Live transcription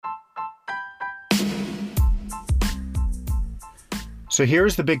So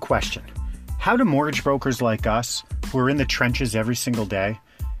here's the big question. How do mortgage brokers like us, who are in the trenches every single day,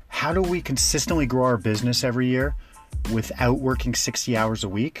 how do we consistently grow our business every year without working 60 hours a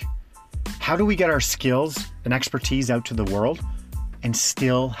week? How do we get our skills and expertise out to the world and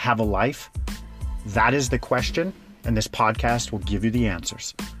still have a life? That is the question, and this podcast will give you the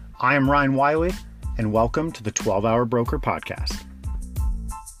answers. I am Ryan Wiley, and welcome to the 12-Hour Broker Podcast.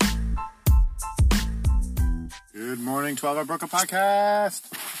 Good morning, 12-Hour Broker Podcast.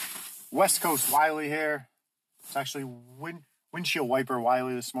 West Coast Wiley here. It's actually windshield wiper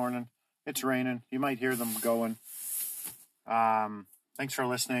Wiley this morning. It's raining. You might hear them going. Thanks for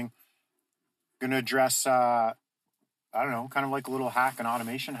listening. Going to address, kind of like a little hack, an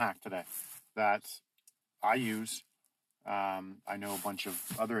automation hack today that I use. I know a bunch of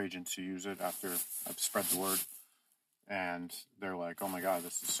other agents who use it after I've spread the word. And they're like, oh my God,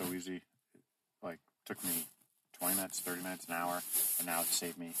 this is so easy. Like, took me 20 minutes, 30 minutes, an hour, and now it's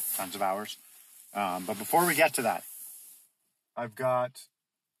saved me tons of hours. But before we get to that, I've got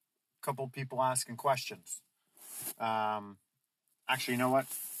a couple people asking questions. Actually, you know what?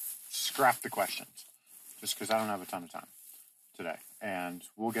 Scrap the questions, just because I don't have a ton of time today. And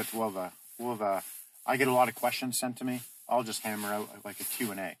I get a lot of questions sent to me. I'll just hammer out like a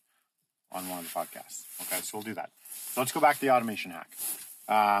Q&A on one of the podcasts. Okay, so we'll do that. So let's go back to the automation hack.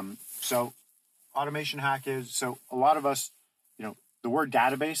 Automation hack is, so a lot of us, the word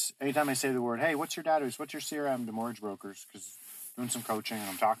database, anytime I say the word, hey, what's your database? What's your CRM to mortgage brokers? Because doing some coaching and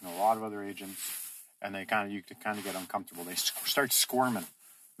I'm talking to a lot of other agents and you kind of get uncomfortable. They start squirming.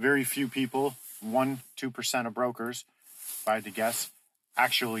 Very few people, 1-2% of brokers, if I had to guess,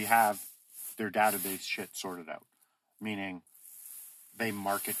 actually have their database shit sorted out. Meaning they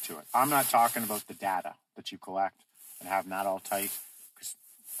market to it. I'm not talking about the data that you collect and having that all tight. Because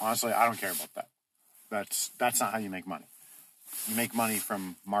honestly, I don't care about that. That's not how you make money. You make money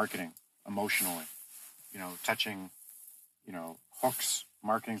from marketing emotionally, touching, hooks.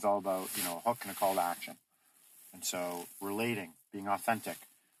 Marketing's all about, a hook and a call to action. And so relating, being authentic,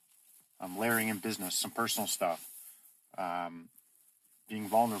 layering in business, some personal stuff, being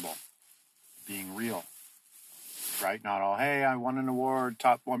vulnerable, being real, right? Not all, hey, I won an award,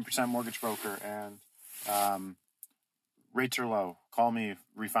 top 1% mortgage broker, and rates are low. Call me,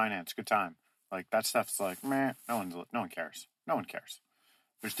 refinance, good time. Like that stuff's like, meh, no one cares. No one cares.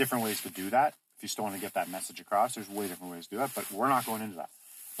 There's different ways to do that. If you still want to get that message across, there's way different ways to do that, but we're not going into that.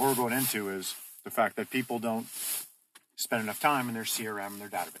 What we're going into is the fact that people don't spend enough time in their CRM and their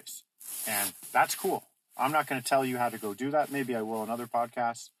database. And that's cool. I'm not going to tell you how to go do that. Maybe I will in other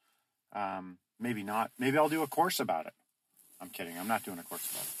podcasts. Maybe not. Maybe I'll do a course about it. I'm kidding. I'm not doing a course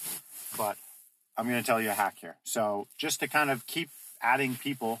about it. But I'm going to tell you a hack here. So just to kind of keep adding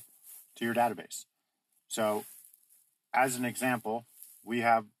people to your database. So as an example, we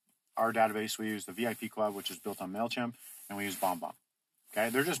have our database. We use the VIP Club, which is built on MailChimp, and we use BombBomb. Okay,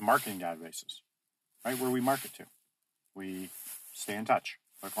 they're just marketing databases, right? Where we market to. We stay in touch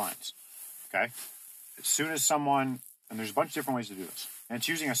with our clients. Okay, as soon as someone, and there's a bunch of different ways to do this, and it's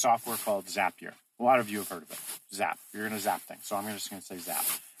using a software called Zapier. A lot of you have heard of it. Zap. You're going to zap things. So I'm just going to say Zap.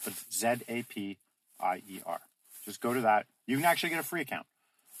 But it's Zapier. Just go to that. You can actually get a free account.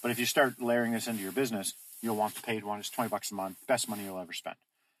 But if you start layering this into your business, you'll want the paid one. It's $20 a month. Best money you'll ever spend.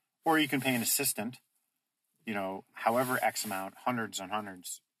 Or you can pay an assistant, however X amount, hundreds and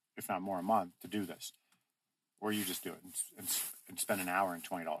hundreds, if not more a month to do this. Or you just do it and spend an hour and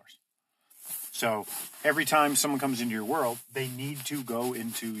 $20. So every time someone comes into your world, they need to go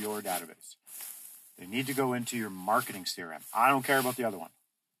into your database. They need to go into your marketing CRM. I don't care about the other one.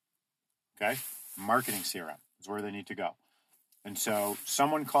 Okay? Marketing CRM is where they need to go. And so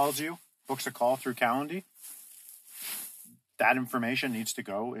someone calls you, books a call through Calendly. That information needs to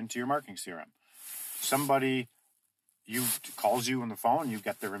go into your marketing CRM. Somebody calls you on the phone, you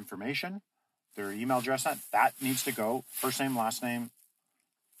get their information, their email address, that needs to go first name, last name,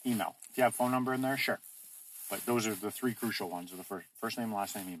 email. If you have phone number in there, sure. But those are the three crucial ones, are the first name,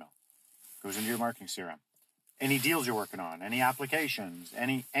 last name, email. Goes into your marketing CRM. Any deals you're working on, any applications,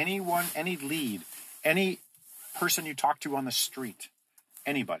 anyone, any lead, any person you talk to on the street,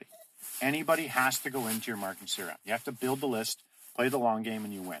 anybody has to go into your marketing CRM. You have to build the list, play the long game,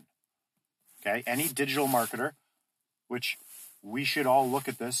 and you win. Okay? Any digital marketer, which we should all look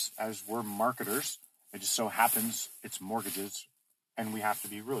at this as we're marketers. It just so happens it's mortgages, and we have to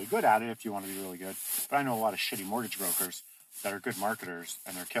be really good at it if you want to be really good. But I know a lot of shitty mortgage brokers that are good marketers,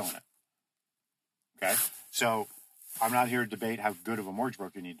 and they're killing it. Okay? So I'm not here to debate how good of a mortgage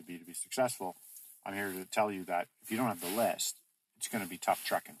broker you need to be successful. I'm here to tell you that if you don't have the list, it's going to be tough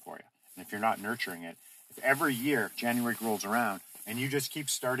trekking for you. And if you're not nurturing it, if every year January rolls around and you just keep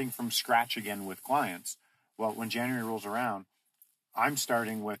starting from scratch again with clients, well, when January rolls around, I'm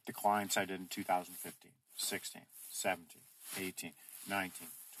starting with the clients I did in 2015, 16, 17, 18, 19,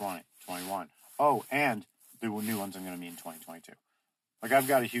 20, 21. Oh, and the new ones I'm going to meet in 2022. Like, I've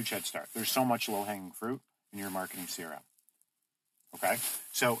got a huge head start. There's so much low-hanging fruit in your marketing CRM. Okay?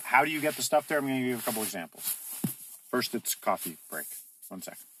 So how do you get the stuff there? I'm going to give you a couple examples. First, it's coffee break. 1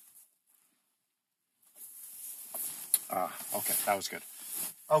 second. Okay, that was good.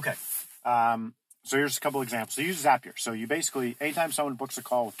 Okay. So here's a couple examples. So use Zapier. So you basically, anytime someone books a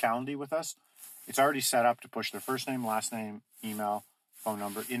call with Calendly with us, it's already set up to push their first name, last name, email, phone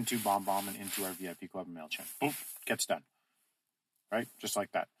number into BombBomb and into our VIP Club and MailChimp. Boom, gets done. Right? Just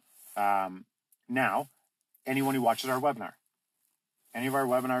like that. Now, anyone who watches our webinar, any of our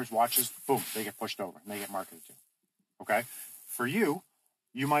webinars watches, boom, they get pushed over and they get marketed to. Okay? For you,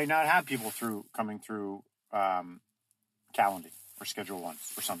 you might not have people coming through Calendly or Schedule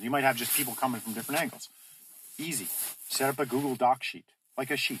Once or something. You might have just people coming from different angles. Easy. Set up a Google Doc sheet, like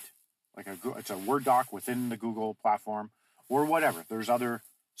a sheet. It's a Word doc within the Google platform or whatever. There's other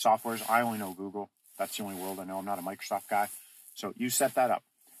softwares. I only know Google. That's the only world I know. I'm not a Microsoft guy. So you set that up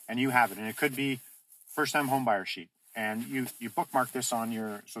and you have it. And it could be first-time homebuyer sheet. And you bookmark this on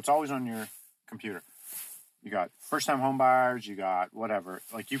so it's always on your computer. You got first-time homebuyers, you got whatever.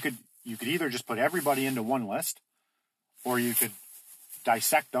 Like you could either just put everybody into one list, or you could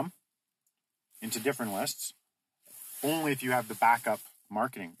dissect them into different lists. Only if you have the backup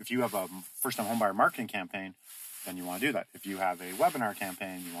marketing. If you have a first-time homebuyer marketing campaign, then you want to do that. If you have a webinar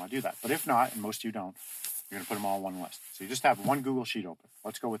campaign, you want to do that. But if not, and most of you don't, you're going to put them all in one list. So you just have one Google Sheet open.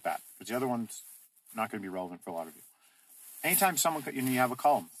 Let's go with that, because the other one's not going to be relevant for a lot of you. Anytime you have a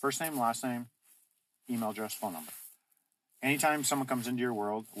column, first name, last name, email address, phone number. Anytime someone comes into your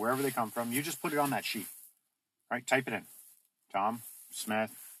world, wherever they come from, you just put it on that sheet, right? Type it in. Tom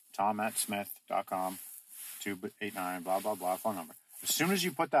Smith, tom@smith.com, 289, blah, blah, blah, phone number. As soon as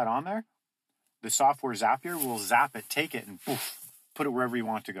you put that on there, the software Zapier will zap it, take it, and poof, put it wherever you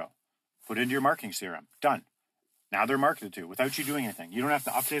want to go. Put it into your marketing CRM. Done. Now they're marketed to without you doing anything. You don't have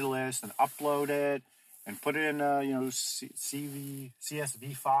to update a list and upload it and put it in a CSV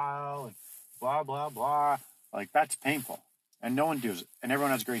file and blah, blah, blah. Like, that's painful. And no one does it. And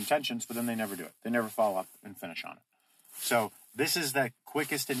everyone has great intentions, but then they never do it. They never follow up and finish on it. So this is the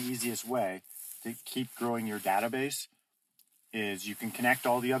quickest and easiest way to keep growing your database. Is you can connect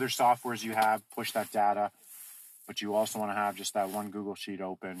all the other softwares you have, push that data, but you also want to have just that one Google Sheet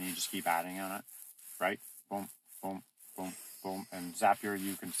open, and you just keep adding on it, right? Boom, boom, boom, boom. And Zapier,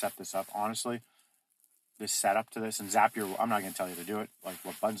 you can set this up. Honestly, this setup to this, and Zapier, I'm not going to tell you to do it, like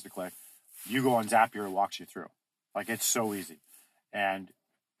what buttons to click. You go on Zapier, it walks you through. Like, it's so easy. And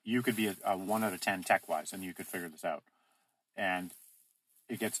you could be a 1 out of 10 tech-wise, and you could figure this out. And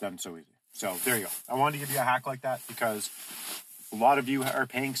it gets done so easy. So there you go. I wanted to give you a hack like that because a lot of you are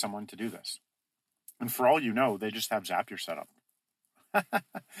paying someone to do this. And for all you know, they just have Zapier set up.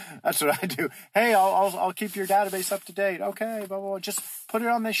 That's what I do. Hey, I'll keep your database up to date. Okay, blah, blah, blah. Just put it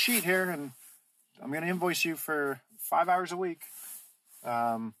on this sheet here, and I'm going to invoice you for 5 hours a week.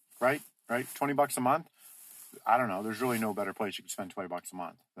 Right? $20 a month. I don't know. There's really no better place you can spend $20 a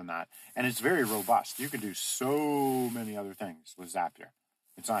month than that. And it's very robust. You can do so many other things with Zapier.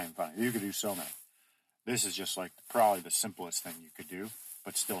 It's not even funny. You could do so many. This is just like probably the simplest thing you could do,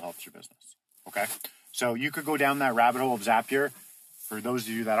 but still helps your business. Okay? So you could go down that rabbit hole of Zapier. For those of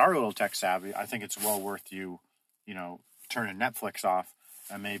you that are a little tech savvy, I think it's well worth you turning Netflix off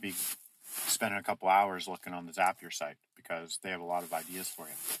and maybe spending a couple hours looking on the Zapier site, because they have a lot of ideas for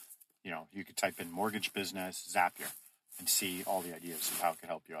you. You could type in mortgage business Zapier and see all the ideas of how it could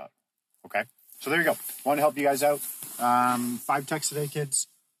help you out. Okay? So there you go. Want to help you guys out. 5 texts a day, kids.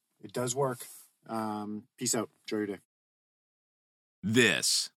 It does work. Peace out. Enjoy your day.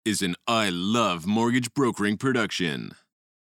 This is an I Love Mortgage Brokering production.